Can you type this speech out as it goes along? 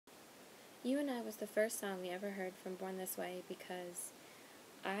You and I was the first song we ever heard from Born This Way because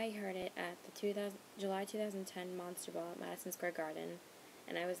I heard it at the July 2010 Monster Ball at Madison Square Garden,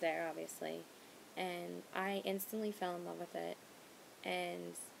 and I was there, obviously, and I instantly fell in love with it,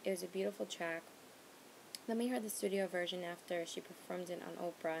 and it was a beautiful track. Then we heard the studio version after she performed it on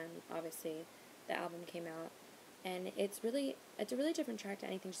Oprah, and obviously the album came out, and it's a really different track to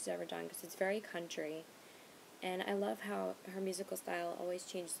anything she's ever done because it's very country. And I love how her musical style always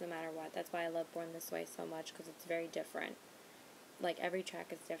changes no matter what. That's why I love Born This Way so much, because it's very different. Like, every track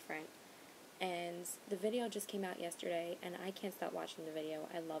is different. And the video just came out yesterday, and I can't stop watching the video.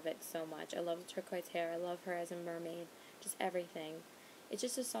 I love it so much. I love the turquoise hair. I love her as a mermaid. Just everything. It's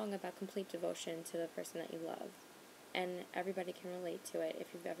just a song about complete devotion to the person that you love. And everybody can relate to it if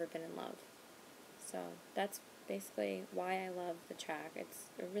you've ever been in love. So that's basically why I love the track. It's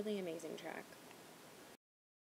a really amazing track.